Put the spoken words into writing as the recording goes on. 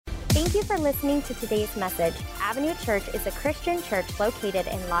Thank you for listening to today's message. Avenue Church is a Christian church located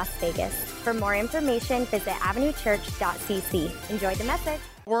in Las Vegas. For more information, visit avenuechurch.cc. Enjoy the message.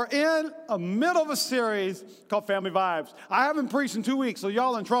 We're in the middle of a series called Family Vibes. I haven't preached in 2 weeks, so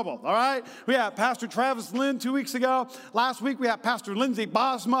y'all in trouble, all right? We had Pastor Travis Lynn 2 weeks ago. Last week, we had Pastor Lindsay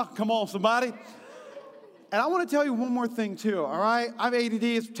Bosma. Come on, somebody. And I want to tell you one more thing, too, all right? I'm ADD.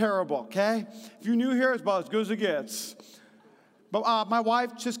 It's terrible, okay? If you're new here, it's about as good as it gets. But my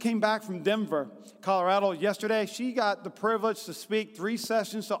wife just came back from Denver, Colorado yesterday. She got the privilege to speak 3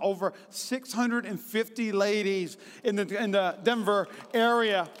 sessions to over 650 ladies in the Denver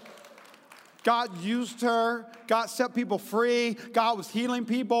area. God used her. God set people free. God was healing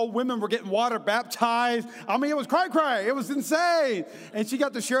people. Women were getting water baptized. I mean, it was cray-cray. It was insane. And she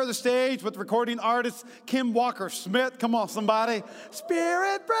got to share the stage with recording artist Kim Walker-Smith. Come on, somebody.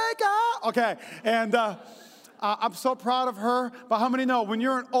 Spirit breaker. Okay. And I'm so proud of her. But how many know when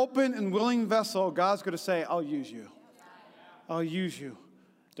you're an open and willing vessel, God's going to say, I'll use you. I'll use you.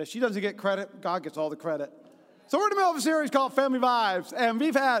 That she doesn't get credit, God gets all the credit. So we're in the middle of a series called Family Vibes, and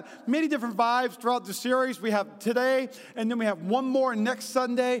we've had many different vibes throughout the series. We have today, and then we have one more next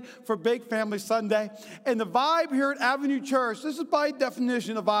Sunday for Big Family Sunday. And the vibe here at Avenue Church, this is by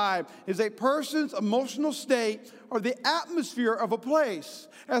definition a vibe, is a person's emotional state or the atmosphere of a place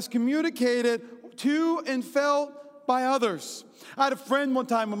as communicated to and felt by others. I had a friend one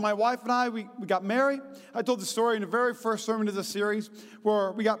time when my wife and I, we got married. I told the story in the very first sermon of the series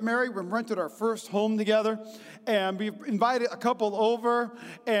where we got married, we rented our first home together, and we invited a couple over,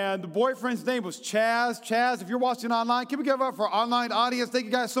 and the boyfriend's name was Chaz. Chaz, if you're watching online, can we give up for our online audience? Thank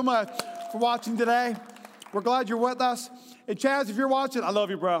you guys so much for watching today. We're glad you're with us. And Chaz, if you're watching, I love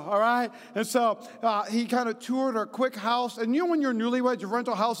you, bro, all right? And so he kind of toured our quick house, and you know when you're newlywed, your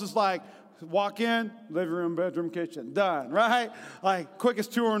rental house is like, walk in, living room, bedroom, kitchen, done, right? Like,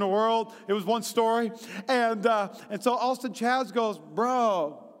 quickest tour in the world. It was one story. And so Austin Chaz goes,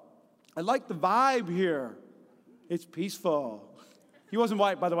 bro, I like the vibe here. It's peaceful. He wasn't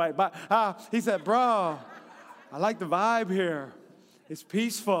white, by the way, but he said, bro, I like the vibe here. It's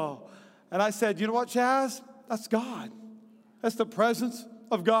peaceful. And I said, you know what, Chaz? That's God. That's the presence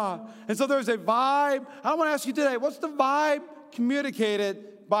of God. And so there's a vibe. I want to ask you today, what's the vibe communicated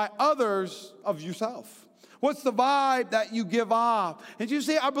by others of yourself? What's the vibe that you give off? And you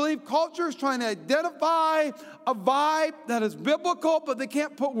see, I believe culture is trying to identify a vibe that is biblical, but they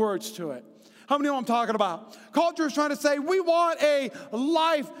can't put words to it. How many know what I'm talking about? Culture is trying to say, we want a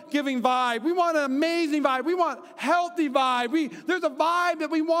life-giving vibe. We want an amazing vibe. We want healthy vibe. There's a vibe that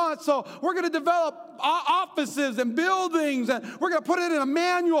we want, so we're going to develop offices and buildings, and we're going to put it in a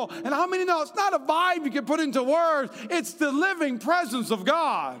manual. And how many know it's not a vibe you can put into words? It's the living presence of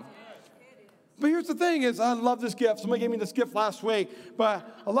God. But here's the thing is, I love this gift. Somebody gave me this gift last week. But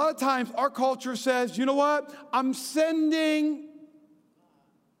a lot of times our culture says, you know what? I'm sending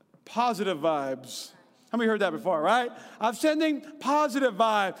positive vibes. How many heard that before, right? I'm sending positive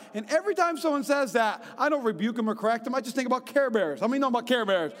vibe. And every time someone says that, I don't rebuke them or correct them. I just think about Care Bears. How many know about Care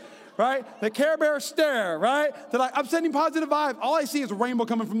Bears? Right? The Care Bear stare, right? They're like, I'm sending positive vibe. All I see is a rainbow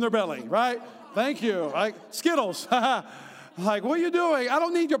coming from their belly, right? Thank you. Like Skittles. Like, what are you doing? I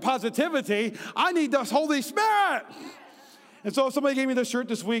don't need your positivity. I need the Holy Spirit. And so somebody gave me this shirt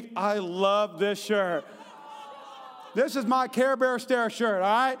this week. I love this shirt. This is my Care Bear stare shirt, all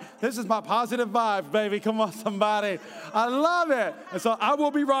right? This is my positive vibes, baby. Come on, somebody. I love it. And so I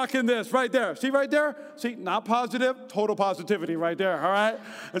will be rocking this right there. See right there? See, not positive, total positivity right there, all right?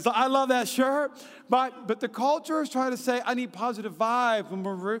 And so I love that shirt. But the culture is trying to say, I need positive vibes.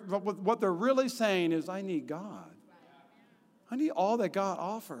 And what they're really saying is, I need God. I need all that God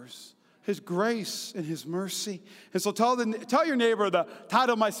offers. His grace and His mercy. And so tell your neighbor the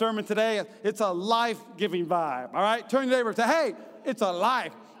title of my sermon today, it's a life-giving vibe, all right? Turn to your neighbor and say, hey, it's a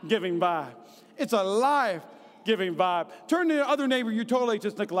life-giving vibe. It's a life-giving vibe. Turn to the other neighbor you totally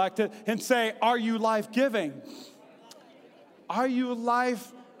just neglected and say, are you life-giving? Are you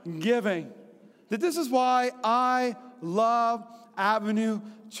life-giving? This is why I love Avenue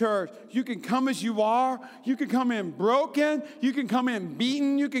Church. You can come as you are. You can come in broken. You can come in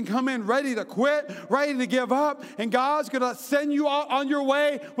beaten. You can come in ready to quit, ready to give up. And God's going to send you out on your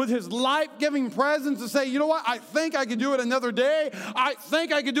way with His life-giving presence to say, you know what? I think I can do it another day. I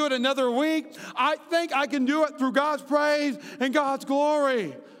think I can do it another week. I think I can do it through God's praise and God's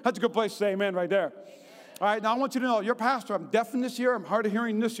glory. That's a good place to say amen right there. All right, now I want you to know, you're pastor, I'm deaf in this year, I'm hard of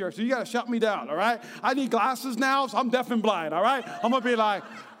hearing this year, so you got to shut me down, all right? I need glasses now, so I'm deaf and blind, all right? I'm going to be like,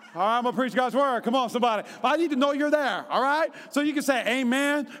 all right, I'm going to preach God's word. Come on, somebody. I need to know you're there, all right? So you can say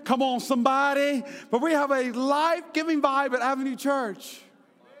amen. Come on, somebody. But we have a life-giving vibe at Avenue Church.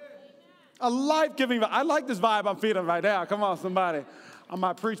 A life-giving vibe. I like this vibe I'm feeling right now. Come on, somebody. I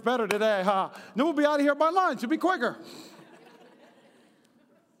might preach better today, huh? Then we'll be out of here by lunch. It'll be quicker.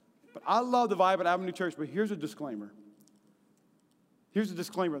 But I love the vibe at Avenue Church, but here's a disclaimer. Here's a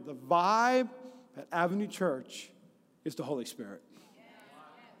disclaimer. The vibe at Avenue Church is the Holy Spirit.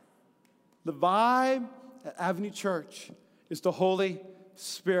 The vibe at Avenue Church is the Holy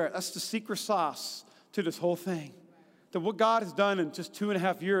Spirit. That's the secret sauce to this whole thing. That what God has done in just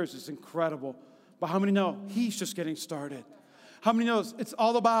 2.5 years is incredible. But how many know He's just getting started? How many knows it's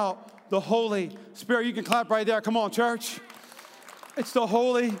all about the Holy Spirit? You can clap right there. Come on, church. It's the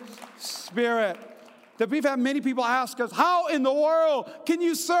Holy Spirit. That we've had many people ask us, how in the world can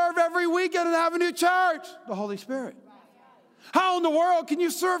you serve every week at an Avenue Church? The Holy Spirit. How in the world can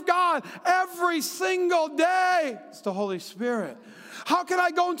you serve God every single day? It's the Holy Spirit. How can I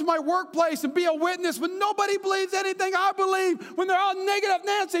go into my workplace and be a witness when nobody believes anything I believe, when they're all negative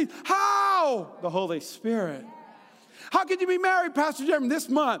Nancy's? How? The Holy Spirit. How can you be married, Pastor Jeremy, this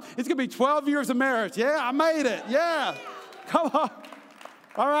month? It's going to be 12 years of marriage. Yeah, I made it. Yeah. Come on.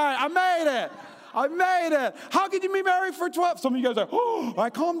 All right, I made it. I made it. How can you be married for 12? Some of you guys are, oh, all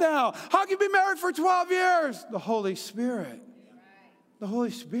right, calm down. How can you be married for 12 years? The Holy Spirit. The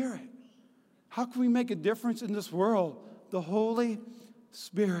Holy Spirit. How can we make a difference in this world? The Holy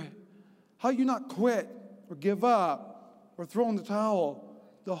Spirit. How you not quit or give up or throw in the towel?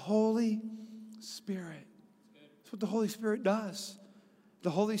 The Holy Spirit. That's what the Holy Spirit does. The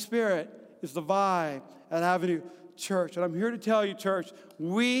Holy Spirit is the vibe at Avenue Church. And I'm here to tell you, church,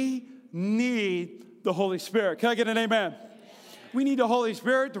 we need the Holy Spirit. Can I get an amen? We need the Holy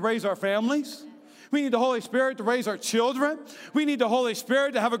Spirit to raise our families. We need the Holy Spirit to raise our children. We need the Holy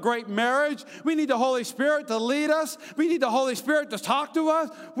Spirit to have a great marriage. We need the Holy Spirit to lead us. We need the Holy Spirit to talk to us.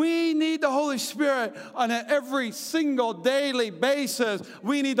 We need the Holy Spirit on an every single daily basis.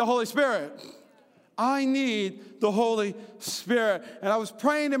 We need the Holy Spirit. I need the Holy Spirit. And I was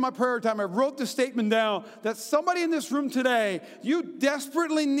praying in my prayer time. I wrote this statement down that somebody in this room today, you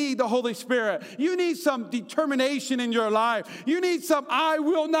desperately need the Holy Spirit. You need some determination in your life. You need some I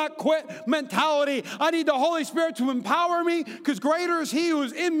will not quit mentality. I need the Holy Spirit to empower me because greater is He who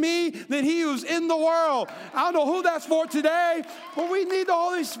is in me than he who is in the world. I don't know who that's for today, but we need the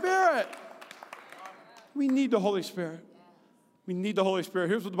Holy Spirit. We need the Holy Spirit. We need the Holy Spirit.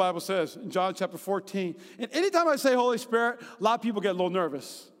 Here's what the Bible says in John chapter 14. And anytime I say Holy Spirit, a lot of people get a little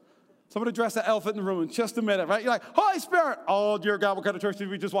nervous. So I'm going to address the elephant in the room in just a minute, right? You're like, Holy Spirit. Oh, dear God, what kind of church did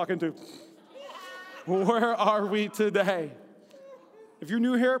we just walk into? Where are we today? If you're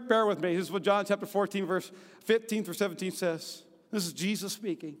new here, bear with me. This is what John chapter 14, verse 15 through 17 says. This is Jesus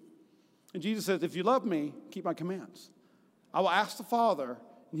speaking. And Jesus says, if you love me, keep my commands. I will ask the Father,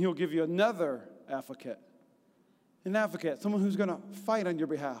 and He will give you another advocate. An advocate, someone who's going to fight on your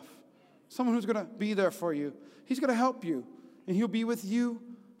behalf, someone who's going to be there for you. He's going to help you, and He'll be with you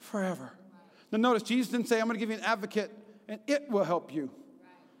forever. Now notice, Jesus didn't say, I'm going to give you an advocate, and it will help you.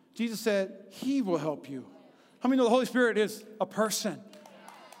 Jesus said, He will help you. How many know the Holy Spirit is a person?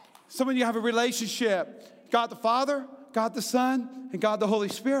 Some of you have a relationship. God the Father, God the Son, and God the Holy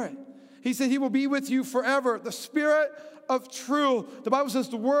Spirit. He said He will be with you forever. The Spirit of truth. The Bible says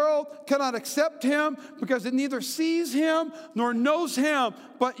the world cannot accept Him because it neither sees Him nor knows Him,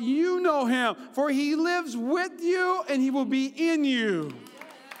 but you know Him, for He lives with you and He will be in you.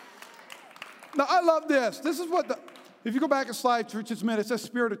 Now, I love this. This is what if you go back a slide for just a minute, it says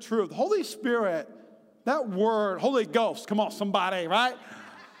Spirit of truth. Holy Spirit, that word, Holy Ghost, come on, somebody, right?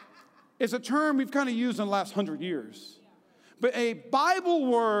 It's a term we've kind of used in the last 100 years. But a Bible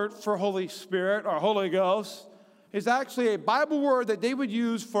word for Holy Spirit or Holy Ghost is actually a Bible word that they would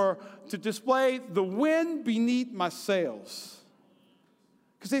use to display the wind beneath my sails.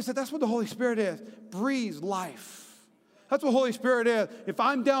 Because they said that's what the Holy Spirit is. Breathes life. That's what Holy Spirit is. If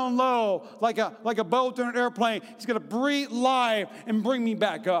I'm down low, like a boat or an airplane, He's going to breathe life and bring me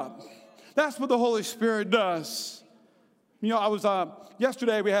back up. That's what the Holy Spirit does. You know, I was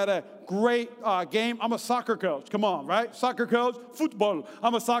yesterday we had a great game. I'm a soccer coach. Come on, right? Soccer coach, football.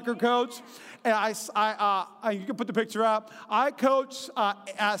 I'm a soccer coach. And you can put the picture up. I coach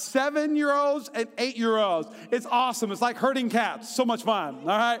 7-year-olds and 8-year-olds. It's awesome. It's like herding cats. So much fun, all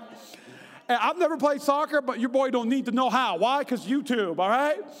right? And I've never played soccer, but your boy don't need to know how. Why? Because YouTube, all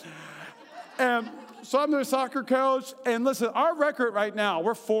right? And so I'm their soccer coach. And listen, our record right now,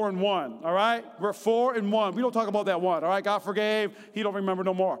 we're 4-1, all right? We're 4-1. We don't talk about that one, all right? God forgave. He don't remember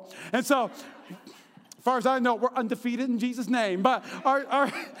no more. And so, as far as I know, we're undefeated in Jesus' name. But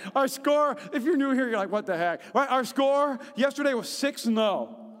our score, if you're new here, you're like, what the heck? Right? Our score yesterday was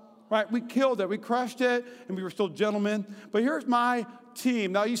 6-0. Right? We killed it. We crushed it, and we were still gentlemen. But here's my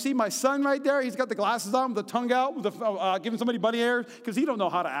team. Now, you see my son right there? He's got the glasses on with the tongue out, with the, giving somebody bunny ears because he don't know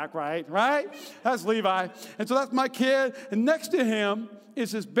how to act right? That's Levi. And so that's my kid. And next to him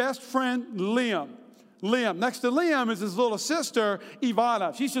is his best friend, Liam. Next to Liam is his little sister,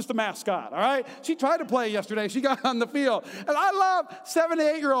 Ivana. She's just a mascot, all right? She tried to play yesterday. She got on the field. And I love 7 to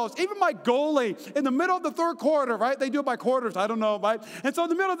 8-year-olds. Even my goalie, in the middle of the third quarter, right? They do it by quarters. I don't know, right? And so in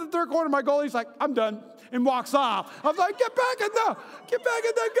the middle of the third quarter, my goalie's like, I'm done, and walks off. I was like, get back in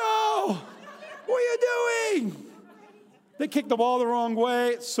the goal. What are you doing? They kicked the ball the wrong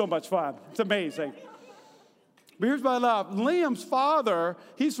way. It's so much fun. It's amazing. But here's what I love. Liam's father,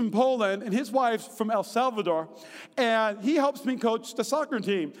 he's from Poland, and his wife's from El Salvador, and he helps me coach the soccer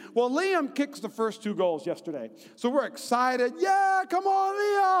team. Well, Liam kicks the first 2 goals yesterday. So we're excited. Yeah, come on,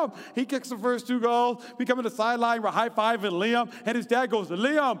 Liam. He kicks the first 2 goals. We come to the sideline. We're high-fiving Liam, and his dad goes,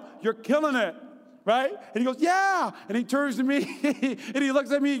 Liam, you're killing it, right? And he goes, yeah. And he turns to me, and he looks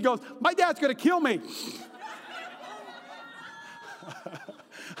at me, and he goes, my dad's going to kill me.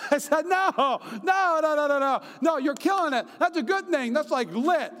 I said, no, you're killing it. That's a good thing. That's like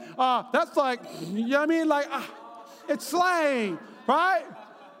lit. That's like, you know what I mean? Like, it's slang, right?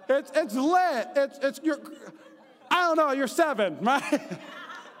 It's lit. You're, I don't know, you're 7, right?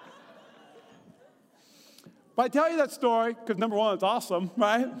 But I tell you that story because, number 1, it's awesome,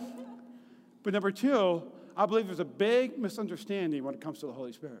 right? But number 2, I believe there's a big misunderstanding when it comes to the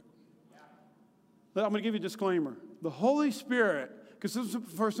Holy Spirit. I'm going to give you a disclaimer. The Holy Spirit, because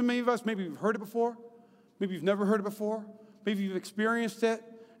for so many of us, maybe you've heard it before. Maybe you've never heard it before. Maybe you've experienced it.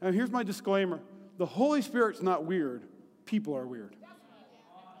 And here's my disclaimer. The Holy Spirit's not weird. People are weird.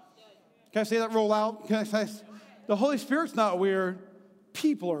 Can I say that real loud? Can I say, the Holy Spirit's not weird.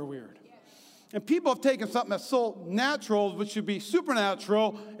 People are weird. And people have taken something that's so natural, which should be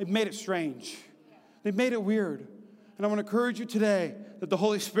supernatural, and made it strange. They've made it weird. And I want to encourage you today that the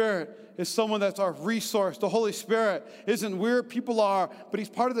Holy Spirit is someone that's our resource. The Holy Spirit isn't weird, people are, but he's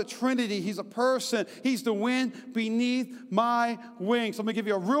part of the Trinity. He's a person. He's the wind beneath my wings. So I'm going to give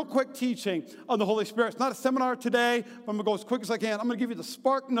you a real quick teaching on the Holy Spirit. It's not a seminar today, but I'm going to go as quick as I can. I'm going to give you the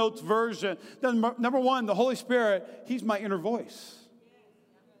Spark Notes version. Then, number 1, the Holy Spirit, he's my inner voice.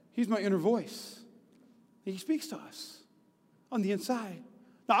 He's my inner voice. He speaks to us on the inside.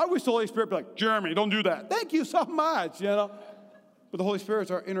 Now, I wish the Holy Spirit would be like, Jeremy, don't do that. Thank you so much, you know. But the Holy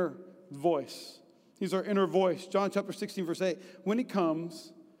Spirit's our inner voice. He's our inner voice. John chapter 16, verse 8. When he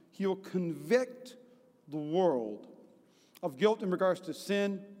comes, he will convict the world of guilt in regards to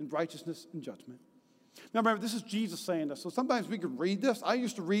sin and righteousness and judgment. Now, remember, this is Jesus saying this. So sometimes we can read this. I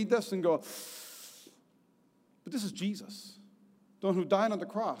used to read this and go, but this is Jesus, the one who died on the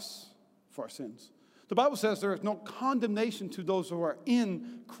cross for our sins. The Bible says there is no condemnation to those who are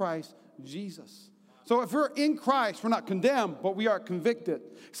in Christ Jesus. So if we're in Christ, we're not condemned, but we are convicted.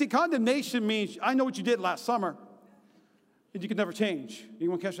 See, condemnation means, I know what you did last summer, and you can never change.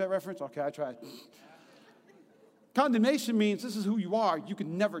 Anyone catch that reference? Okay, I tried. Condemnation means this is who you are. You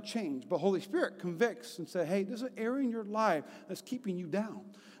can never change. But Holy Spirit convicts and says, hey, there's an area in your life that's keeping you down.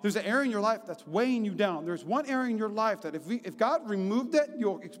 There's an area in your life that's weighing you down. There's one area in your life that if God removed it,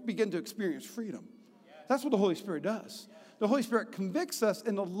 you'll begin to experience freedom. That's what the Holy Spirit does. The Holy Spirit convicts us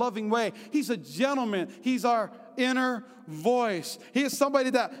in a loving way. He's a gentleman. He's our inner voice. He is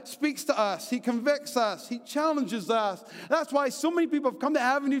somebody that speaks to us. He convicts us. He challenges us. That's why so many people have come to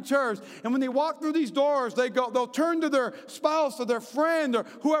Avenue Church, and when they walk through these doors, they'll turn to their spouse or their friend or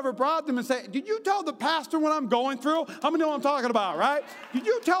whoever brought them and say, did you tell the pastor what I'm going through? How many know what I'm talking about, right? Did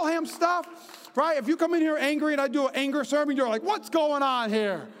you tell him stuff? Right? If you come in here angry and I do an anger sermon, you're like, what's going on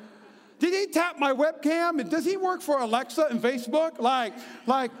here? Did he tap my webcam? And does he work for Alexa and Facebook? Like,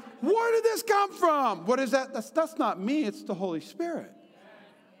 where did this come from? What is that? That's not me. It's the Holy Spirit.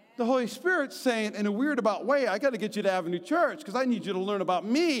 The Holy Spirit's saying in a weird about way, I got to get you to Avenue Church because I need you to learn about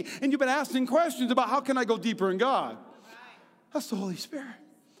me. And you've been asking questions about how can I go deeper in God. That's the Holy Spirit.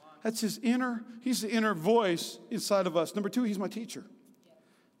 That's he's the inner voice inside of us. Number 2, he's my teacher.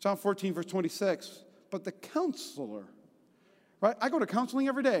 John 14, verse 26. But the counselor, right? I go to counseling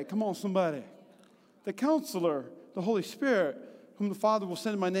every day. Come on, somebody. The counselor, the Holy Spirit, whom the Father will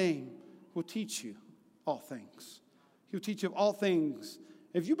send in my name, will teach you all things. He'll teach you of all things.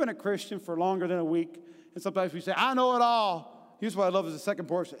 If you've been a Christian for longer than a week, and sometimes we say, I know it all. Here's what I love is the second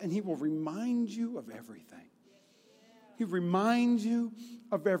portion. And he will remind you of everything. He reminds you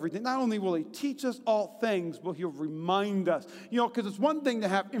of everything. Not only will he teach us all things, but he'll remind us. You know, because it's one thing to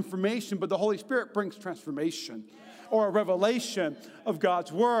have information, but the Holy Spirit brings transformation or a revelation of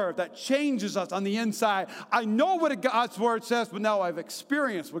God's word that changes us on the inside. I know what God's word says, but now I've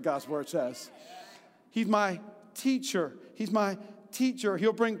experienced what God's word says. He's my teacher. He's my teacher.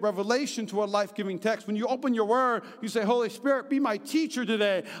 He'll bring revelation to a life-giving text. When you open your word, you say, Holy Spirit, be my teacher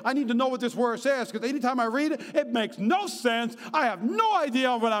today. I need to know what this word says, because anytime I read it, it makes no sense. I have no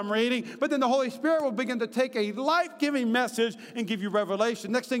idea what I'm reading. But then the Holy Spirit will begin to take a life-giving message and give you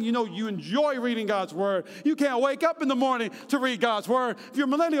revelation. Next thing you know, you enjoy reading God's word. You can't wake up in the morning to read God's word. If you're a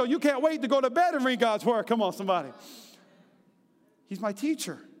millennial, you can't wait to go to bed and read God's word. Come on, somebody. He's my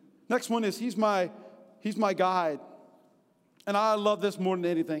teacher. Next one is he's my guide. And I love this more than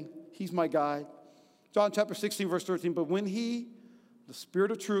anything. He's my guide. John chapter 16, verse 13. But when he, the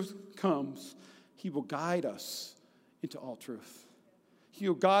Spirit of truth, comes, he will guide us into all truth. He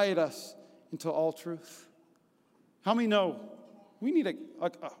will guide us into all truth. How many know we need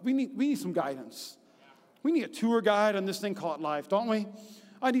we need some guidance? We need a tour guide on this thing called life, don't we?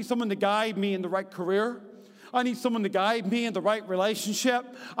 I need someone to guide me in the right career. I need someone to guide me in the right relationship.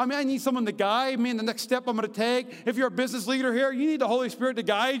 I need someone to guide me in the next step I'm going to take. If you're a business leader here, you need the Holy Spirit to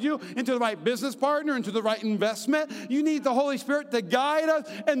guide you into the right business partner, into the right investment. You need the Holy Spirit to guide us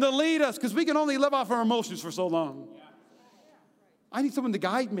and to lead us, because we can only live off our emotions for so long. I need someone to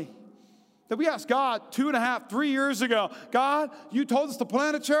guide me. That we asked God 2.5, 3 years ago, God, you told us to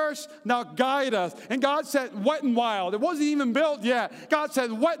plant a church, now guide us. And God said, wet and wild. It wasn't even built yet. God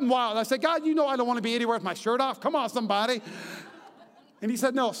said, wet and wild. I said, God, you know I don't want to be anywhere with my shirt off. Come on, somebody. And he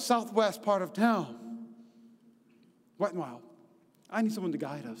said, no, southwest part of town. Wet and wild. I need someone to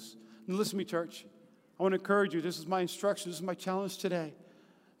guide us. And listen to me, church. I want to encourage you. This is my instruction. This is my challenge today.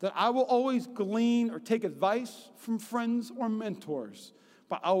 That I will always glean or take advice from friends or mentors.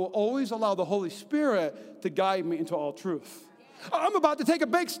 But I will always allow the Holy Spirit to guide me into all truth. I'm about to take a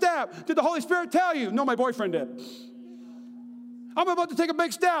big step. Did the Holy Spirit tell you? No, my boyfriend did. I'm about to take a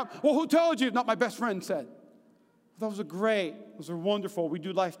big step. Well, who told you? Not my best friend said. Those are great. Those are wonderful. We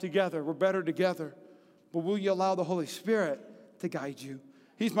do life together. We're better together. But will you allow the Holy Spirit to guide you?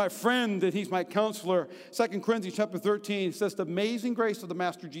 He's my friend and he's my counselor. 2 Corinthians chapter 13 says, the amazing grace of the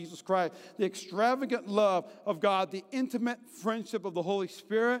Master Jesus Christ, the extravagant love of God, the intimate friendship of the Holy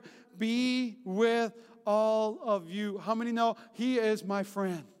Spirit be with all of you. How many know he is my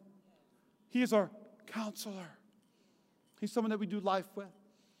friend? He is our counselor. He's someone that we do life with.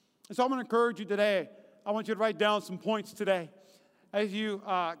 And so I'm going to encourage you today. I want you to write down some points today. As you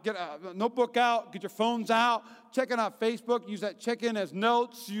get a notebook out, get your phones out, check it out Facebook, use that check-in as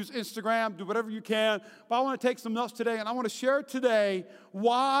notes, use Instagram, do whatever you can. But I want to take some notes today, and I want to share today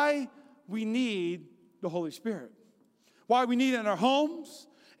why we need the Holy Spirit. Why we need it in our homes,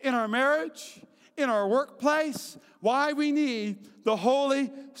 in our marriage, in our workplace, why we need the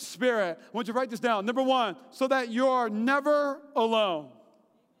Holy Spirit. I want you to write this down. Number one, so that you're never alone.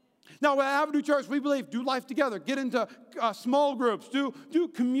 Now, at Avenue Church, we believe do life together. Get into small groups. Do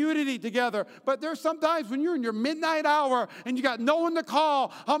community together. But there's sometimes when you're in your midnight hour and you got no one to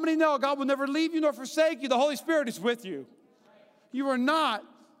call. How many know God will never leave you nor forsake you? The Holy Spirit is with you. You are not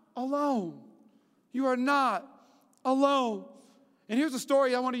alone. You are not alone. And here's a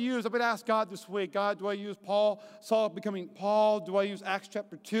story I want to use. I've been asked God this week, God, do I use Saul becoming Paul? Do I use Acts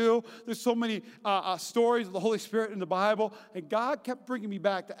chapter 2? There's so many stories of the Holy Spirit in the Bible. And God kept bringing me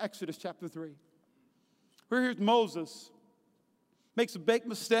back to Exodus chapter 3. Here's Moses. Makes a big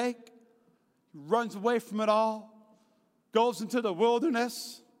mistake. Runs away from it all. Goes into the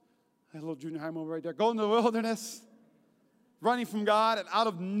wilderness. I had a little junior high moment right there. Go into the wilderness. Running from God, and out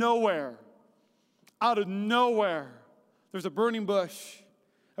of nowhere, there's a burning bush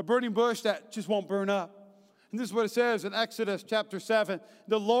that just won't burn up. And this is what it says in Exodus chapter 7.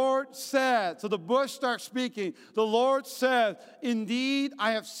 The Lord said, so the bush starts speaking. The Lord said, indeed,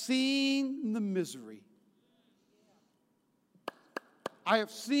 I have seen the misery. I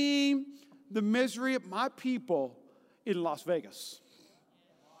have seen the misery of my people in Las Vegas.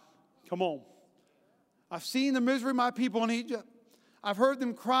 Come on. I've seen the misery of my people in Egypt. I've heard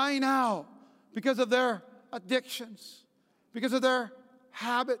them crying out because of their addictions, because of their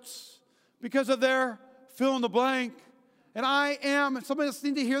habits, because of their fill in the blank. And somebody else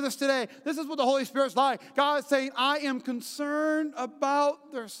needs to hear this today. This is what the Holy Spirit's like. God is saying, I am concerned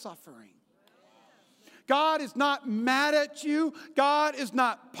about their suffering. God is not mad at you. God is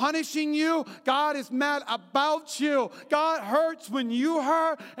not punishing you. God is mad about you. God hurts when you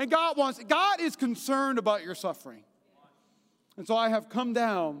hurt, and God is concerned about your suffering. And so I have come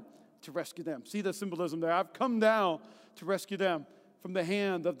down to rescue them. See the symbolism there. I've come down to rescue them from the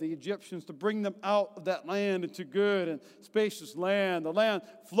hand of the Egyptians to bring them out of that land into good and spacious land, the land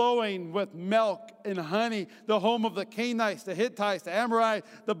flowing with milk and honey, the home of the Canaanites, the Hittites, the Amorites,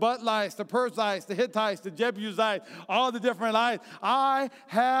 the Butlites, the Perizzites, the Hittites, the Jebusites, all the different lights. I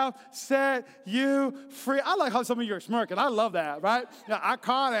have set you free. I like how some of you are smirking. I love that, right? Yeah, I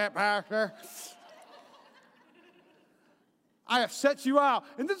caught it, Pastor. I have set you out.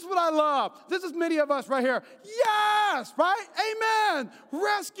 And this is what I love. This is many of us right here. Yes, right? Amen.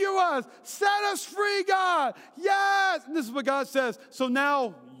 Rescue us. Set us free, God. Yes. And this is what God says. So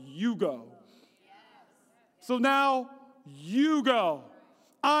now you go. So now you go.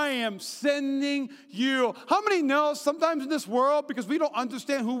 I am sending you. How many know sometimes in this world, because we don't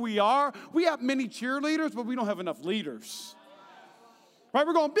understand who we are, we have many cheerleaders, but we don't have enough leaders. Right,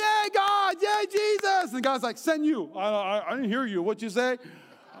 we're going, yay, God, yay, Jesus. And God's like, send you. I didn't hear you. What'd you say?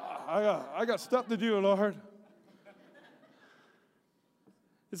 I got stuff to do, Lord.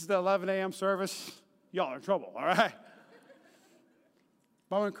 This is the 11 a.m. service. Y'all are in trouble, all right?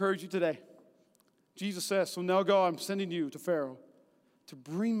 But I want to encourage you today. Jesus says, so now go, I'm sending you to Pharaoh to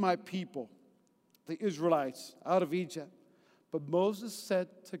bring my people, the Israelites, out of Egypt. But Moses said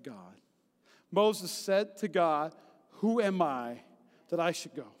to God, who am I that I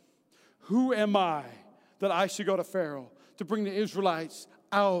should go? Who am I that I should go to Pharaoh to bring the Israelites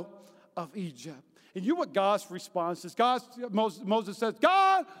out of Egypt? And you know what God's response is? Moses says,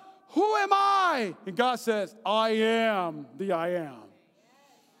 God, who am I? And God says, I am the I am.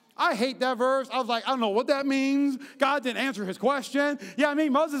 I hate that verse. I was like, I don't know what that means. God didn't answer his question. Yeah, I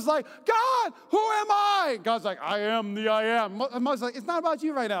mean, Moses is like, God, who am I? God's like, I am the I am. Moses is like, it's not about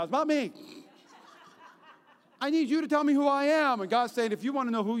you right now. It's about me. I need you to tell me who I am. And God's saying, if you want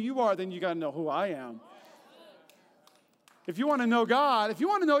to know who you are, then you got to know who I am. If you want to know God, if you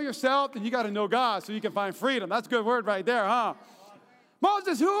want to know yourself, then you got to know God so you can find freedom. That's a good word right there, huh?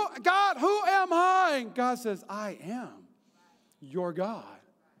 Moses, God, who am I? And God says, I am your God.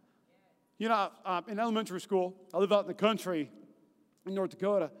 You know, in elementary school, I lived out in the country in North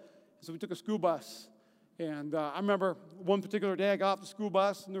Dakota. So we took a school bus. And I remember one particular day I got off the school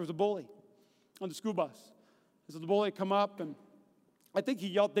bus and there was a bully on the school bus. So the bully come up, and I think he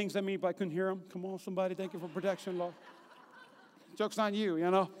yelled things at me, but I couldn't hear him. Come on, somebody, thank you for protection, Lord. Joke's on you,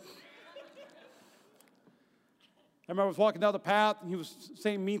 you know. I remember I was walking down the path, and he was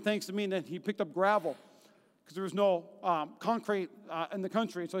saying mean things to me, and then he picked up gravel, because there was no concrete in the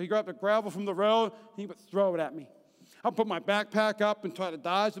country. So he grabbed the gravel from the road, and he would throw it at me. I put my backpack up and try to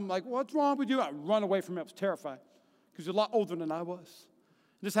dodge. I'm like, what's wrong with you? I run away from him. I was terrified, because he's a lot older than I was.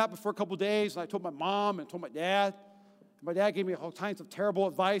 This happened for a couple days, and I told my mom and told my dad. My dad gave me all kinds of terrible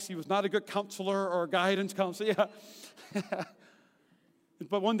advice. He was not a good counselor or a guidance counselor. Yeah.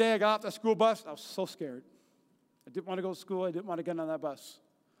 But one day I got off that school bus, and I was so scared. I didn't want to go to school. I didn't want to get on that bus.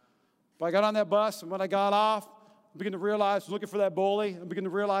 But I got on that bus, and when I got off, I began to realize, looking for that bully, I began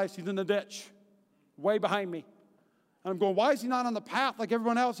to realize he's in the ditch, way behind me. And I'm going, why is he not on the path like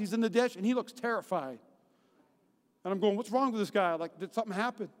everyone else? He's in the ditch, and he looks terrified. And I'm going, what's wrong with this guy? Like, did something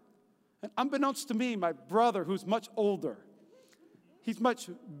happen? And unbeknownst to me, my brother, who's much older, he's much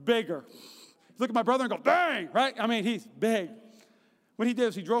bigger. Look at my brother and go, bang, right? I mean, he's big. What he did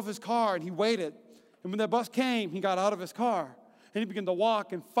is he drove his car and he waited. And when the bus came, he got out of his car. And he began to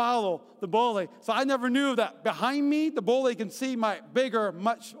walk and follow the bully. So I never knew that behind me, the bully can see my bigger,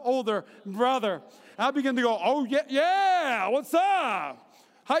 much older brother. And I began to go, oh, yeah, what's up?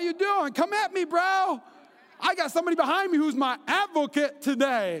 How you doing? Come at me, bro. I got somebody behind me who's my advocate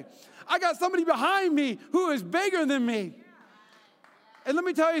today. I got somebody behind me who is bigger than me. And let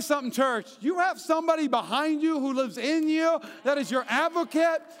me tell you something, church. You have somebody behind you who lives in you that is your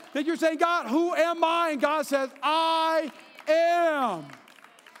advocate, that you're saying, God, who am I? And God says, I am.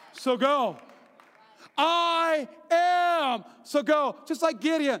 So go. I am. So go. Just like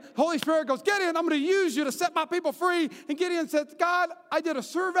Gideon. The Holy Spirit goes, Gideon, I'm going to use you to set my people free. And Gideon said, God, I did a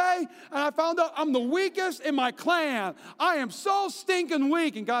survey, and I found out I'm the weakest in my clan. I am so stinking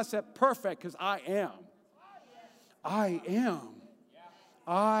weak. And God said, perfect, because I am. I am.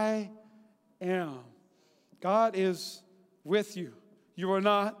 I am. God is with you. You are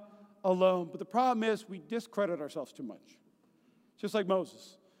not alone. But the problem is we discredit ourselves too much. Just like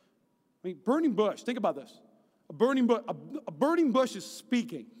Moses. I mean, burning bush, think about this. A burning bush is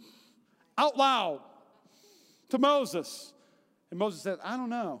speaking out loud to Moses. And Moses said, I don't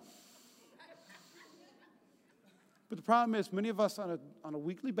know. But the problem is many of us on a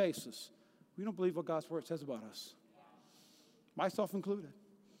weekly basis, we don't believe what God's word says about us. Myself included.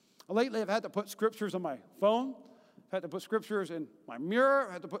 Lately, I've had to put scriptures on my phone. I've had to put scriptures in my mirror.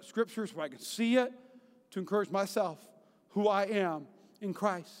 I've had to put scriptures where I can see it to encourage myself. who I am in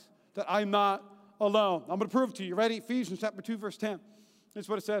Christ, that I'm not alone. I'm going to prove it to you. Ready? Ephesians chapter 2, verse 10. This is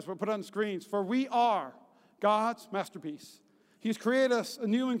what it says. We'll put it on the screens. For we are God's masterpiece. He has created us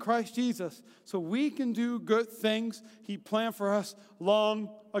anew in Christ Jesus so we can do good things He planned for us long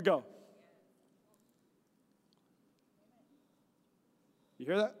ago. You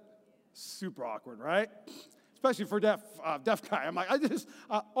hear that? Super awkward, right? Especially for deaf guy. I'm like,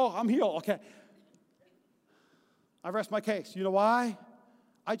 I'm healed. Okay. I rest my case. You know why?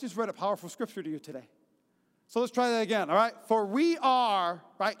 I just read a powerful scripture to you today. So let's try that again, all right? For we are,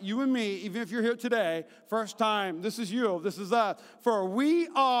 right, you and me, even if you're here today, first time, this is you, this is us. For we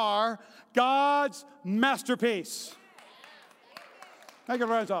are God's masterpiece. Make it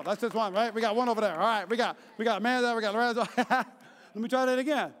rise off. That's just one, right? We got one over there. All right, we got Amanda, we got Lorenzo. Let me try that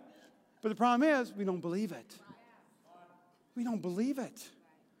again. But the problem is, we don't believe it. We don't believe it.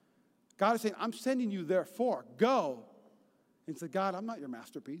 God is saying, I'm sending you therefore. Go. And say, God, I'm not your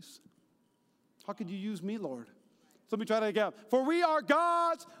masterpiece. How could you use me, Lord? So let me try that again. For we are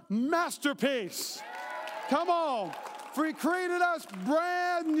God's masterpiece. Come on. For He created us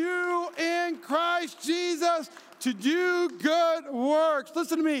brand new in Christ Jesus to do good works.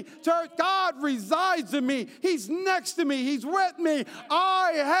 Listen to me, church. God resides in me. He's next to me. He's with me.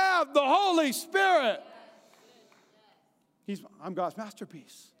 I have the Holy Spirit. I'm God's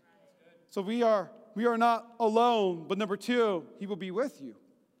masterpiece. So we are not alone. But number two, He will be with you.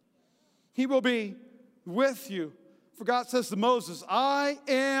 He will be with you. For God says to Moses, I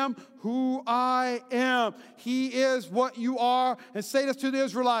am who I am. He is what you are. And say this to the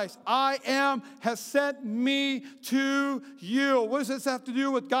Israelites, I am has sent me to you. What does this have to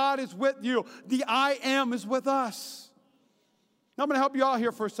do with God is with you? The I am is with us. Now I'm going to help you out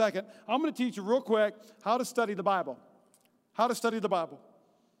here for a second. I'm going to teach you real quick how to study the Bible. How to study the Bible.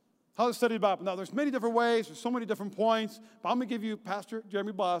 How to study the Bible. Now, there's many different ways. There's so many different points. But I'm going to give you Pastor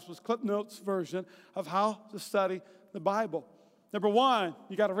Jeremy Boswell's Clip Notes version of how to study the Bible. Number one,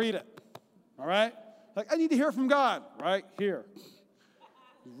 you got to read it. All right? Like, I need to hear from God. Right here.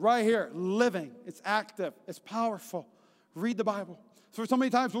 Right here. Living. It's active. It's powerful. Read the Bible. So many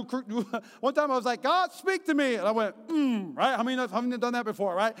times, one time I was like, God, speak to me. And I went, right? How many have done that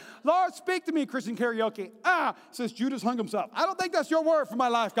before, right? Lord, speak to me, Christian karaoke. Says Judas hung himself. I don't think that's your word for my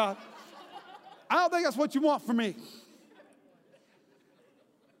life, God. I don't think that's what you want from me.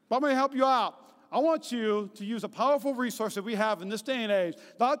 But I'm going to help you out. I want you to use a powerful resource that we have in this day and age.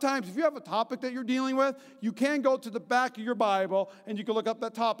 A lot of times, if you have a topic that you're dealing with, you can go to the back of your Bible and you can look up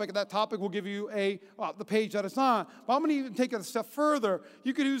that topic, and that topic will give you the page that it's on. But I'm going to even take it a step further.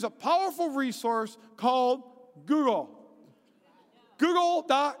 You could use a powerful resource called Google.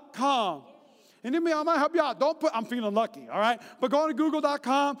 Google.com. And then I might help you out. I'm feeling lucky, all right? But go on to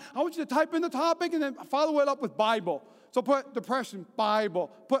Google.com. I want you to type in the topic and then follow it up with Bible. So put depression,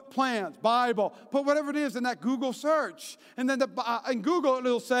 Bible. Put plans, Bible. Put whatever it is in that Google search. And then in Google,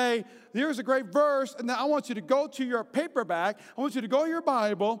 it'll say, here's a great verse. And then I want you to go to your paperback. I want you to go to your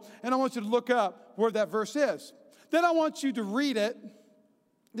Bible. And I want you to look up where that verse is. Then I want you to read it.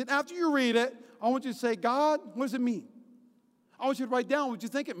 Then after you read it, I want you to say, God, what does it mean? I want you to write down what you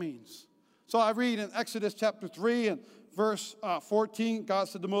think it means. So I read in Exodus chapter 3 and verse 14, God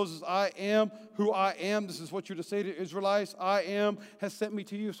said to Moses, I am who I am. This is what you're to say to Israelites. I am has sent me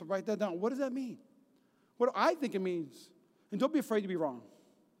to you. So write that down. What does that mean? What do I think it means? And don't be afraid to be wrong.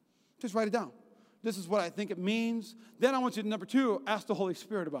 Just write it down. This is what I think it means. Then I want you to, number two, ask the Holy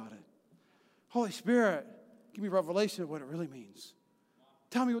Spirit about it. Holy Spirit, give me revelation of what it really means.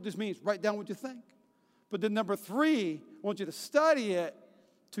 Tell me what this means. Write down what you think. But then number three, I want you to study it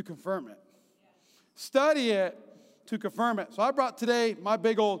to confirm it. Study it to confirm it. So I brought today my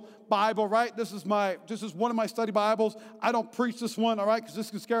big old Bible, right? This is one of my study Bibles. I don't preach this one, all right, because this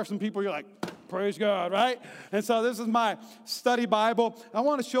can scare some people. You're like, praise God, right? And so this is my study Bible. I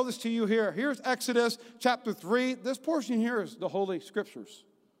want to show this to you here. Here's Exodus chapter 3. This portion here is the Holy Scriptures.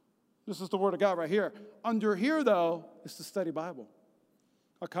 This is the Word of God right here. Under here, though, is the study Bible.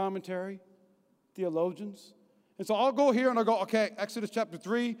 A commentary, theologians. And so I'll go here and I'll go, okay, Exodus chapter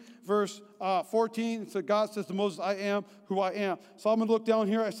 3, verse 14. So God says to Moses, I am who I am. So I'm going to look down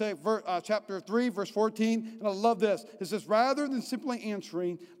here. I say chapter 3, verse 14. And I love this. It says, rather than simply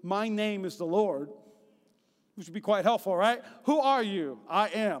answering, my name is the Lord, which would be quite helpful, right? Who are you? I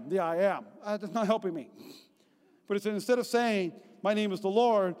am, the I am. That's not helping me. But it's instead of saying, my name is the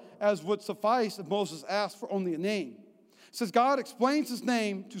Lord, as would suffice if Moses asked for only a name. It says God explains his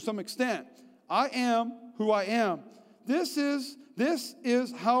name to some extent. I am who I am. This is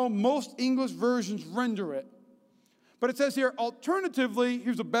how most English versions render it. But it says here, alternatively,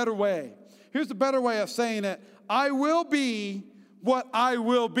 here's a better way. Here's the better way of saying it. I will be what I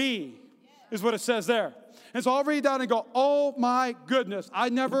will be, is what it says there. And so I'll read that and go, oh my goodness, I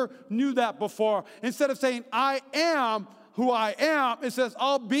never knew that before. Instead of saying, I am who I am, it says,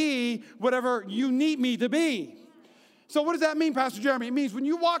 I'll be whatever you need me to be. So what does that mean, Pastor Jeremy? It means when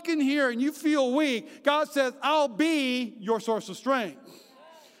you walk in here and you feel weak, God says, I'll be your source of strength.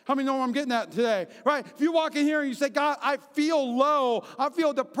 How many know where I'm getting at today? Right? If you walk in here and you say, God, I feel low, I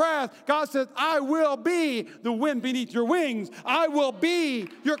feel depressed, God says, I will be the wind beneath your wings. I will be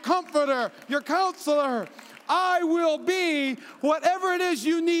your comforter, your counselor. I will be whatever it is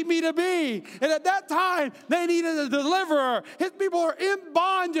you need me to be. And at that time, they needed a deliverer. His people are in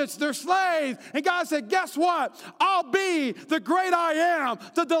bondage. They're slaves. And God said, guess what? I'll be the great I am,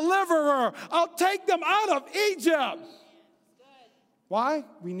 the deliverer. I'll take them out of Egypt. Why?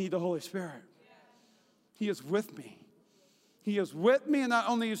 We need the Holy Spirit. He is with me. He is with me, and not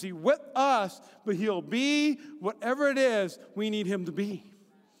only is he with us, but he'll be whatever it is we need him to be.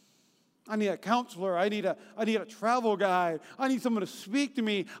 I need a counselor. I need a travel guide. I need someone to speak to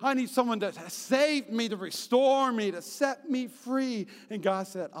me. I need someone to save me, to restore me, to set me free. And God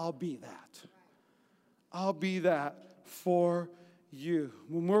said, I'll be that. I'll be that for you.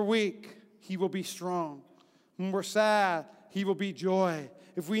 When we're weak, he will be strong. When we're sad, he will be joy.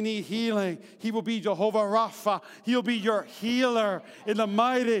 If we need healing, he will be Jehovah Rapha. He'll be your healer in the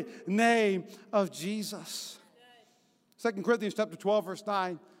mighty name of Jesus. 2 Corinthians chapter 12, verse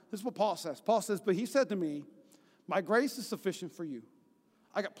 9. This is what Paul says. Paul says, but he said to me, my grace is sufficient for you.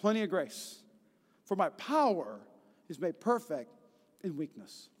 I got plenty of grace. For my power is made perfect in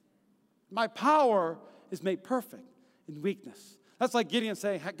weakness. My power is made perfect in weakness. That's like Gideon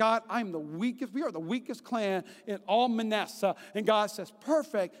saying, God, I'm the weakest. We are the weakest clan in all Manasseh. And God says,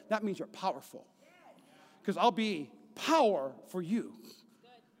 perfect. That means you're powerful. Because I'll be power for you.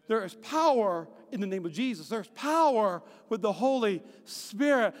 There is power in the name of Jesus. There's power with the Holy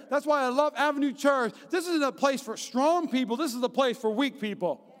Spirit. That's why I love Avenue Church. This isn't a place for strong people. This is a place for weak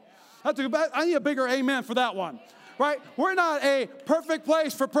people. I need a bigger amen for that one. Right? We're not a perfect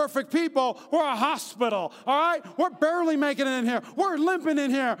place for perfect people. We're a hospital, all right? We're barely making it in here. We're limping in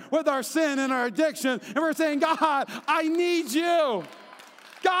here with our sin and our addiction. And we're saying, God, I need you.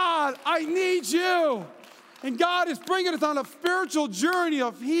 God, I need you. And God is bringing us on a spiritual journey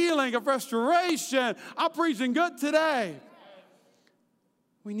of healing, of restoration. I'm preaching good today.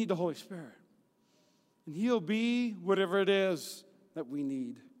 We need the Holy Spirit. And he'll be whatever it is that we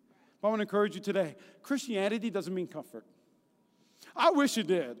need. I want to encourage you today. Christianity doesn't mean comfort. I wish it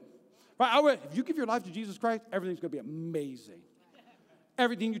did. Right? If you give your life to Jesus Christ, everything's going to be amazing.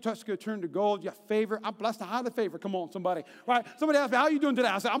 Everything you touch is going to turn to gold. You have favor. I'm blessed and highly favored. Come on, somebody. Right? Somebody asked me, how are you doing today?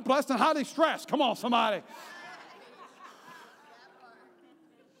 I said, I'm blessed and highly stressed. Come on, somebody.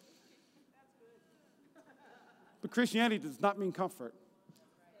 But Christianity does not mean comfort.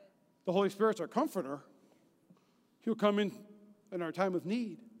 The Holy Spirit's our comforter. He'll come in our time of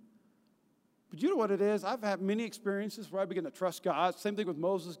need. But you know what it is? I've had many experiences where I begin to trust God. Same thing with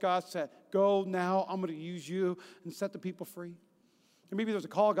Moses. God said, go now. I'm going to use you and set the people free. And maybe there's a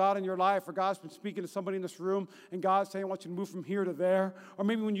call of God in your life, or God's been speaking to somebody in this room, and God's saying, I want you to move from here to there. Or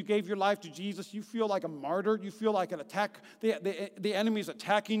maybe when you gave your life to Jesus, you feel like a martyr. You feel like an attack. The enemy's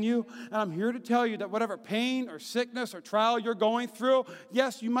attacking you. And I'm here to tell you that whatever pain or sickness or trial you're going through,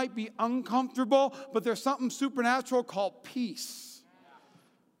 yes, you might be uncomfortable, but there's something supernatural called peace.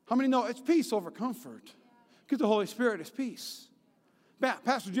 How many know it's peace over comfort? Because the Holy Spirit is peace.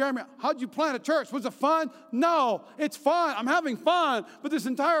 Pastor Jeremy, how'd you plant a church? Was it fun? No, it's fun. I'm having fun. But this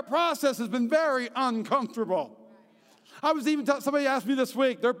entire process has been very uncomfortable. I was even somebody asked me this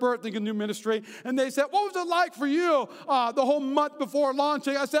week, they're birthing a new ministry, and they said, what was it like for you the whole month before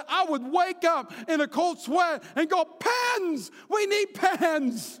launching? I said, I would wake up in a cold sweat and go, pens! We need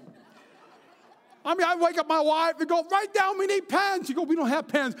pens! I mean, I wake up my wife and go, write down, we need pens. She goes, we don't have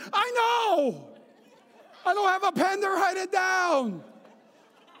pens. I know. I don't have a pen to write it down.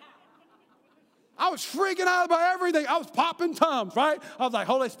 I was freaking out about everything. I was popping thumbs, right? I was like,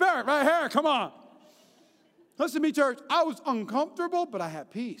 Holy Spirit, right here, come on. Listen to me, church. I was uncomfortable, but I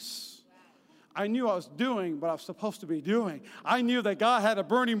had peace. I knew I was doing what I was supposed to be doing. I knew that God had a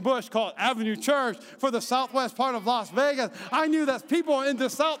burning bush called Avenue Church for the southwest part of Las Vegas. I knew that people in the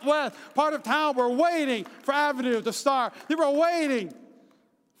southwest part of town were waiting for Avenue to start. They were waiting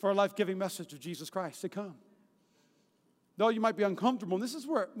for a life-giving message of Jesus Christ to come. Though you might be uncomfortable, and this is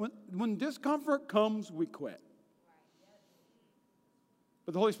where, when discomfort comes, we quit.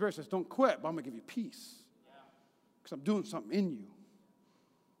 But the Holy Spirit says, don't quit, but I'm going to give you peace. Because I'm doing something in you.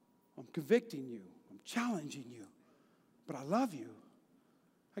 I'm convicting you. I'm challenging you. But I love you.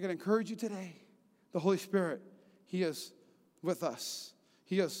 I can encourage you today. The Holy Spirit, He is with us.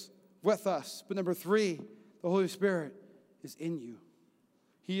 He is with us. But number 3, the Holy Spirit is in you.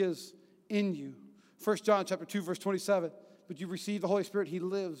 He is in you. 1 John chapter 2, verse 27. But you receive the Holy Spirit, He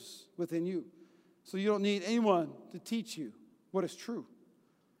lives within you. So you don't need anyone to teach you what is true.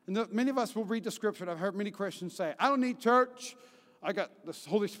 And many of us will read the scripture, and I've heard many Christians say, I don't need church. I got the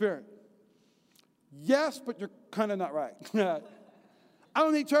Holy Spirit. Yes, but you're kind of not right. I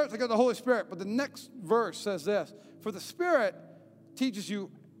don't need church. I got the Holy Spirit. But the next verse says this. For the Spirit teaches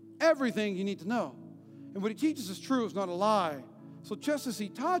you everything you need to know. And what He teaches is true, is not a lie. So just as He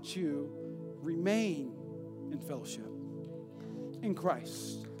taught you, remain in fellowship in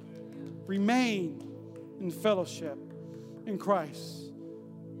Christ. Remain in fellowship in Christ.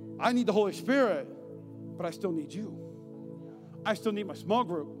 I need the Holy Spirit, but I still need you. I still need my small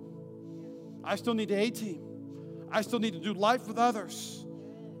group. I still need the A-team. I still need to do life with others.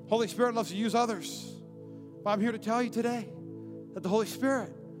 Holy Spirit loves to use others. But I'm here to tell you today that the Holy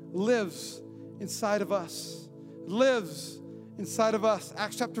Spirit lives inside of us. Lives inside of us.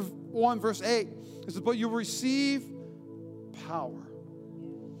 Acts chapter 1, verse 8. It says, but you will receive power.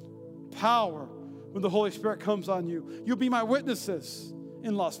 Power when the Holy Spirit comes on you. You'll be my witnesses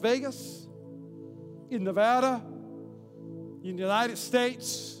in Las Vegas, in Nevada, in the United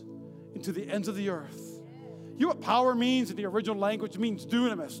States, and to the ends of the earth. You know what power means in the original language? It means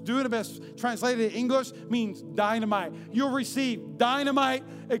dunamis. Dunamis, translated in English, means dynamite. You'll receive dynamite,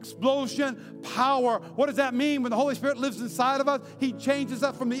 explosion, power. What does that mean? When the Holy Spirit lives inside of us, He changes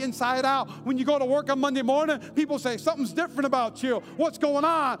us from the inside out. When you go to work on Monday morning, people say, something's different about you. What's going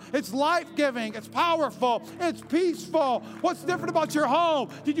on? It's life-giving. It's powerful. It's peaceful. What's different about your home?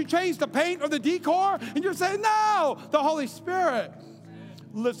 Did you change the paint or the decor? And you're saying, no, the Holy Spirit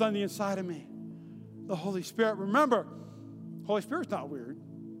lives on the inside of me. The Holy Spirit. Remember, Holy Spirit's not weird.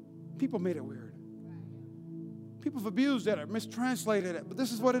 People made it weird. People have abused it or mistranslated it, but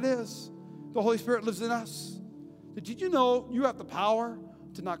this is what it is. The Holy Spirit lives in us. Did you know you have the power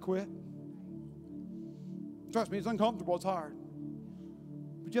to not quit? Trust me, it's uncomfortable, it's hard.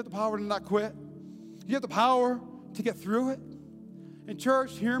 But you have the power to not quit. You have the power to get through it. And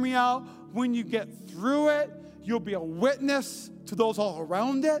church, hear me out. When you get through it, you'll be a witness to those all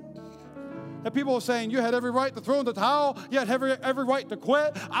around it. That people are saying, you had every right to throw in the towel. You had every right to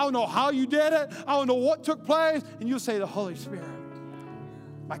quit. I don't know how you did it. I don't know what took place. And you say, the Holy Spirit,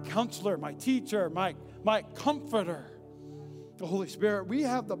 my counselor, my teacher, my comforter. The Holy Spirit, we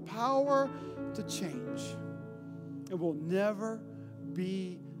have the power to change. And we'll never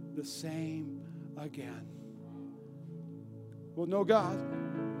be the same again. We'll know God.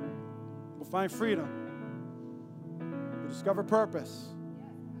 We'll find freedom. We'll discover purpose.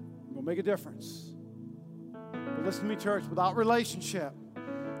 We'll make a difference. But listen to me, church, without relationship,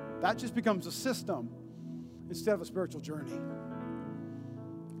 that just becomes a system instead of a spiritual journey.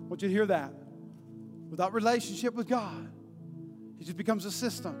 I want you to hear that. Without relationship with God, it just becomes a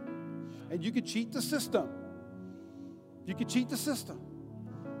system. And you could cheat the system. You could cheat the system.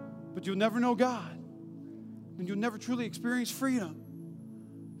 But you'll never know God. And you'll never truly experience freedom.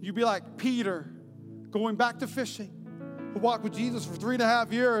 You'll be like Peter going back to fishing. Who walked with Jesus for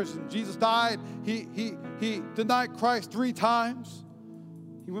 3.5 years, and Jesus died. He denied Christ 3 times.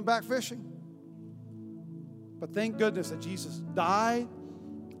 He went back fishing. But thank goodness that Jesus died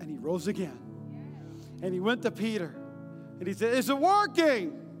and He rose again. And He went to Peter and He said, is it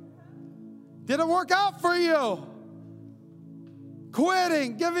working? Did it work out for you?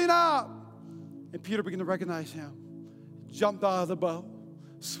 Quitting, giving up. And Peter began to recognize Him. Jumped out of the boat,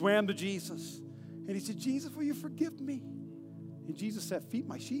 swam to Jesus. And he said, Jesus, will you forgive me? And Jesus said, feed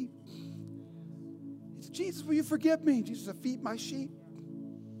my sheep. He said, Jesus, will you forgive me? And Jesus said, feed my sheep.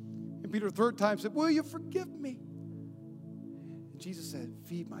 And Peter the 3rd time said, will you forgive me? And Jesus said,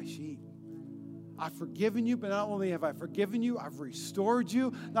 feed my sheep. I've forgiven you, but not only have I forgiven you, I've restored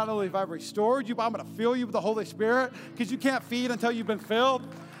you. Not only have I restored you, but I'm going to fill you with the Holy Spirit, because you can't feed until you've been filled.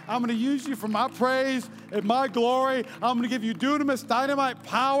 I'm going to use you for my praise and my glory. I'm going to give you dunamis, dynamite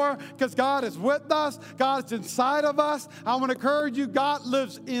power, because God is with us. God is inside of us. I'm going to encourage you, God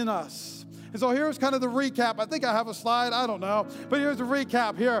lives in us. And so here's kind of the recap. I think I have a slide. I don't know. But here's the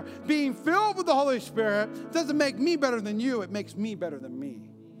recap here. Being filled with the Holy Spirit doesn't make me better than you. It makes me better than me.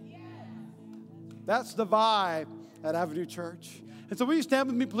 That's the vibe at Avenue Church. And so will you stand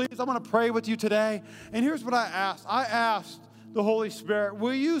with me, please? I want to pray with you today. And here's what I asked. I asked the Holy Spirit,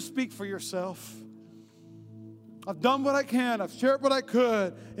 will you speak for yourself? I've done what I can. I've shared what I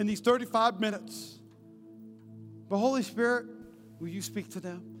could in these 35 minutes. But Holy Spirit, will you speak to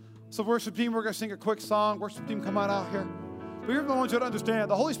them? So worship team, we're going to sing a quick song. Worship team, come on out here. But here's what I want you to understand.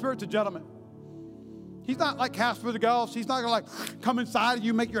 The Holy Spirit's a gentleman. He's not like Casper the Ghost. He's not going to like come inside of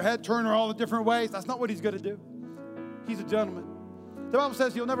you, make your head turn all the different ways. That's not what he's going to do. He's a gentleman. The Bible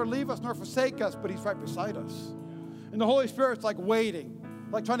says he'll never leave us nor forsake us, but he's right beside us. And the Holy Spirit's like waiting,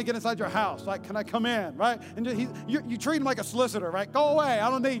 like trying to get inside your house. Like, can I come in, right? And you treat him like a solicitor, right? Go away. I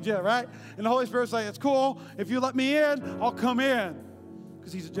don't need you, right? And the Holy Spirit's like, it's cool. If you let me in, I'll come in.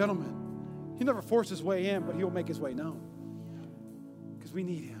 Because he's a gentleman. He'll never force his way in, but he'll make his way known. Because we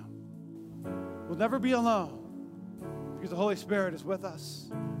need him. We'll never be alone because the Holy Spirit is with us.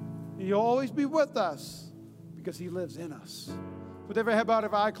 And he'll always be with us because he lives in us. With every head bowed,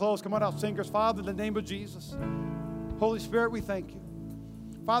 every eye closed, come on out, singers. Father, in the name of Jesus, Holy Spirit, we thank you.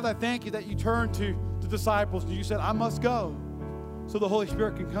 Father, I thank you that you turned to the disciples and you said, I must go so the Holy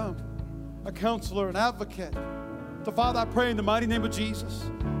Spirit can come, a counselor, an advocate. So, Father, I pray in the mighty name of Jesus,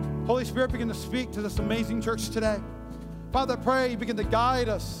 Holy Spirit, begin to speak to this amazing church today. Father, I pray you begin to guide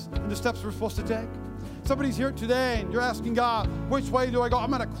us in the steps we're supposed to take. Somebody's here today and you're asking God, which way do I go?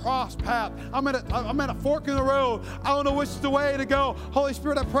 I'm at a cross path. I'm at a fork in the road. I don't know which is the way to go. Holy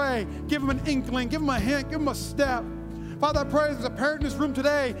Spirit, I pray, give them an inkling, give them a hint, give them a step. Father, I pray there's a parent in this room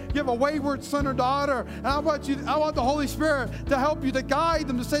today. You have a wayward son or daughter, and I want the Holy Spirit to help you, to guide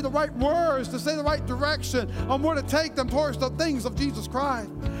them, to say the right words, to say the right direction on where to take them towards the things of Jesus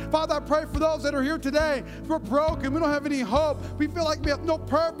Christ. Father, I pray for those that are here today. We're broken. We don't have any hope. We feel like we have no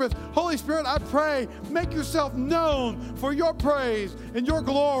purpose. Holy Spirit, I pray, make yourself known for your praise and your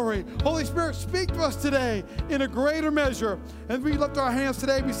glory. Holy Spirit, speak to us today in a greater measure. And we lift our hands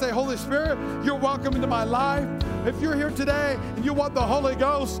today. We say, Holy Spirit, you're welcome into my life. If you're here today and you want the Holy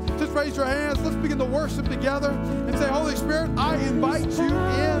Ghost, just raise your hands. Let's begin to worship together and say, Holy Spirit, I invite you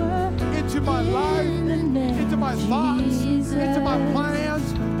into my life, into my thoughts, into my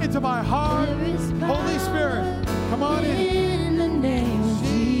plans, into my heart. Holy Spirit, come on in. In the name of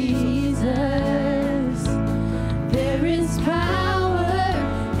Jesus, there is power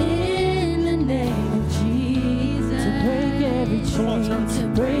in the name of Jesus. To break every chain, to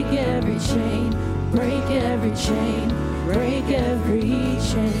break every chain, break every chain, break every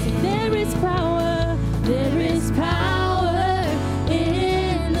chain. There is power, there is power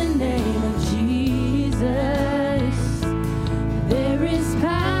in the name of Jesus. There is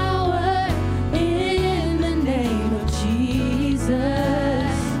power in the name of Jesus.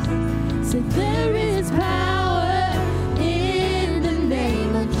 So there is power in the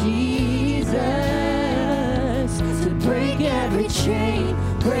name of Jesus to break every chain,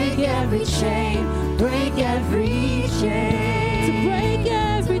 break every chain, break every chain, to break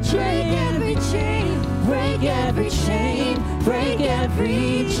every chain, break every chain, break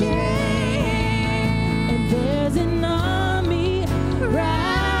every chain. And there's an army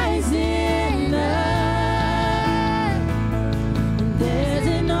rising up. And there's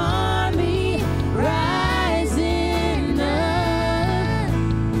an army rising up.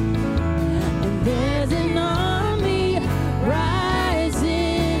 And there's an army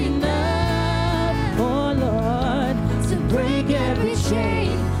rising up, oh Lord, to break every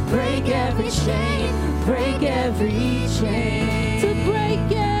chain, break every chain, break every chain, to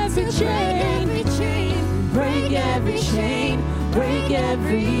break every chain, break every chain, break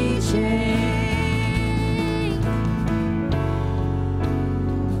every chain.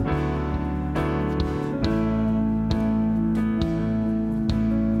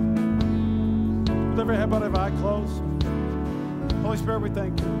 With every head bowed, every eye closed. Holy Spirit, we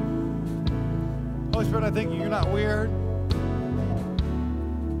thank you. Holy Spirit, I thank you. You're not weird.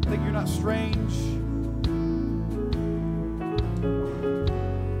 I think you're not strange.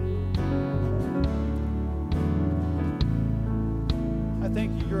 I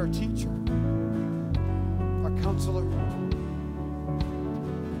thank you. You're our teacher, our counselor.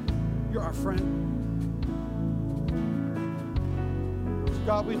 You're our friend.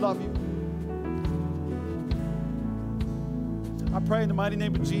 God, we love you. I pray in the mighty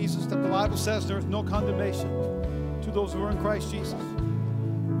name of Jesus that the Bible says there is no condemnation to those who are in Christ Jesus.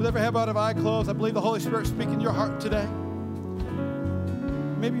 With every head bowed, every eye closed, I believe the Holy Spirit is speaking in your heart today.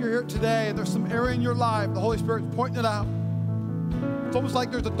 Maybe you're here today and there's some area in your life, the Holy Spirit's pointing it out. It's almost like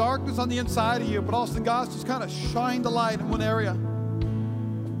there's a darkness on the inside of you, but all of a sudden God's just kind of shined the light in one area.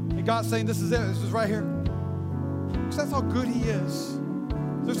 And God's saying, this is it, this is right here. Because that's how good he is.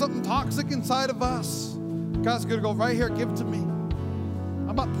 There's something toxic inside of us. God's going to go right here, give it to me.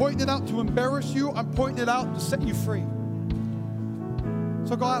 I'm not pointing it out to embarrass you. I'm pointing it out to set you free.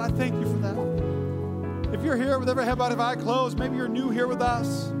 So God, I thank you for that. If you're here with every head bowed, every eye closed, maybe you're new here with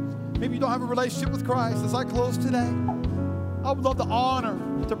us. Maybe you don't have a relationship with Christ. As I close today, I would love the honor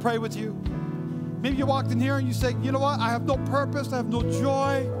to pray with you. Maybe you walked in here and you say, you know what? I have no purpose. I have no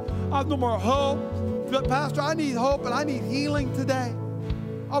joy. I have no more hope. But Pastor, I need hope and I need healing today.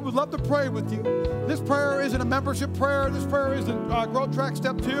 I would love to pray with you. This prayer isn't a membership prayer. This prayer isn't Growth Track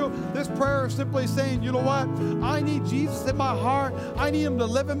Step 2. This prayer is simply saying, you know what? I need Jesus in my heart. I need him to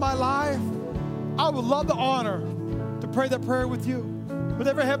live in my life. I would love the honor to pray that prayer with you. With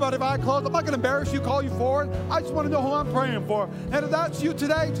every head bowed, every eye closed, I'm not going to embarrass you, call you forward. I just want to know who I'm praying for. And if that's you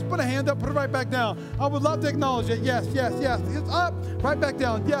today, just put a hand up, put it right back down. I would love to acknowledge it. Yes, yes, yes. It's up, right back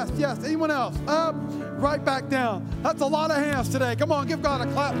down. Yes, yes. Anyone else? Up, right back down. That's a lot of hands today. Come on, give God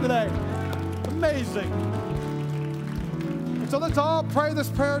a clap today. Amazing. So let's all pray this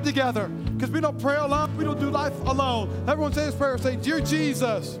prayer together, because we don't pray alone. We don't do life alone. Everyone say this prayer. Say, Dear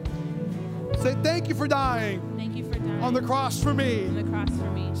Jesus, say thank you for dying. Thank you for dying on the cross for me. on the cross for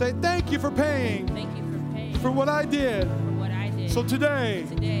me. Say thank you for paying. Thank you for paying For what I did. for what I did. So today,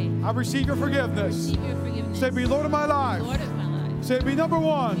 I receive your forgiveness. Receive your forgiveness. Say be Lord of my life. Lord of my life. Say be number Be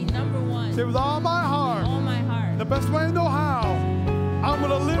one. number one. Say with all my heart. all my heart. The best way I know how. I'm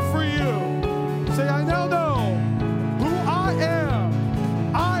going to live for you. Say I now know who I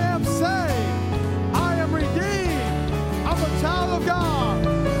am. I am saved. I am redeemed. I'm a child of God.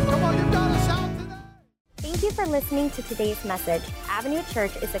 Come on, you've got to shout today. Thank you for listening to today's message. Avenue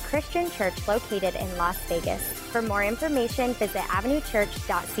Church is a Christian church located in Las Vegas. For more information, visit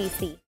avenuechurch.cc.